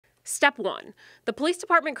Step 1. The police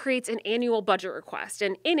department creates an annual budget request,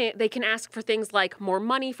 and in it, they can ask for things like more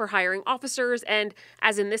money for hiring officers and,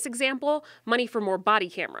 as in this example, money for more body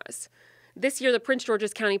cameras. This year, the Prince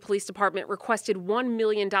George's County Police Department requested $1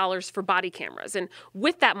 million for body cameras, and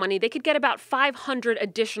with that money, they could get about 500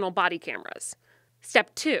 additional body cameras.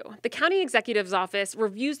 Step 2. The county executive's office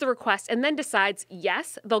reviews the request and then decides,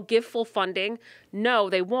 yes, they'll give full funding, no,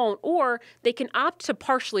 they won't, or they can opt to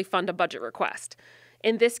partially fund a budget request.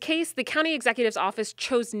 In this case, the county executive's office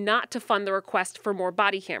chose not to fund the request for more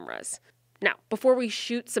body cameras. Now, before we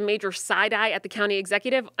shoot some major side-eye at the county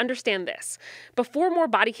executive, understand this. Before more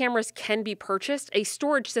body cameras can be purchased, a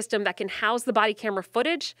storage system that can house the body camera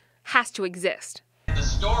footage has to exist. The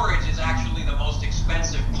storage is actually the most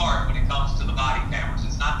expensive part when it comes to the body cameras.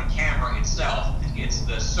 It's not the camera itself, it's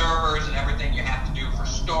the servers and everything you have to do for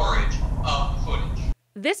storage of the footage.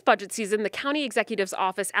 This budget season, the county executive's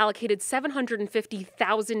office allocated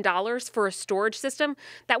 $750,000 for a storage system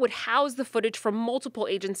that would house the footage from multiple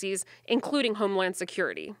agencies, including Homeland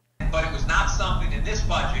Security. But it was not something in this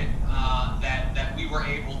budget that we were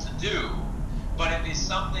able to do, but it is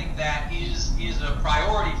something that is a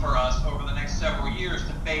priority for us over the next several years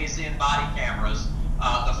to phase in body cameras,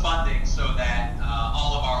 the funding, so that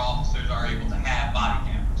all of our officers are able to have body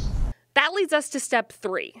cameras. That leads us to step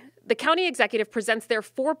 3. The county executive presents their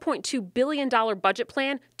 $4.2 billion budget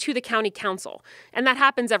plan to the county council, and that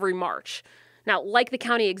happens every March. Now, like the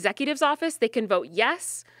county executive's office, they can vote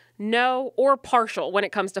yes, no, or partial when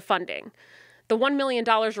it comes to funding. The $1 million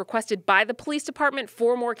requested by the police department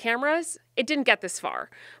for more cameras, it didn't get this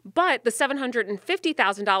far. But the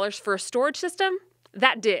 $750,000 for a storage system,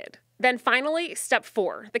 that did. Then finally, step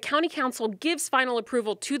 4, the county council gives final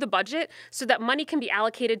approval to the budget so that money can be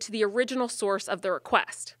allocated to the original source of the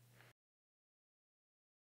request.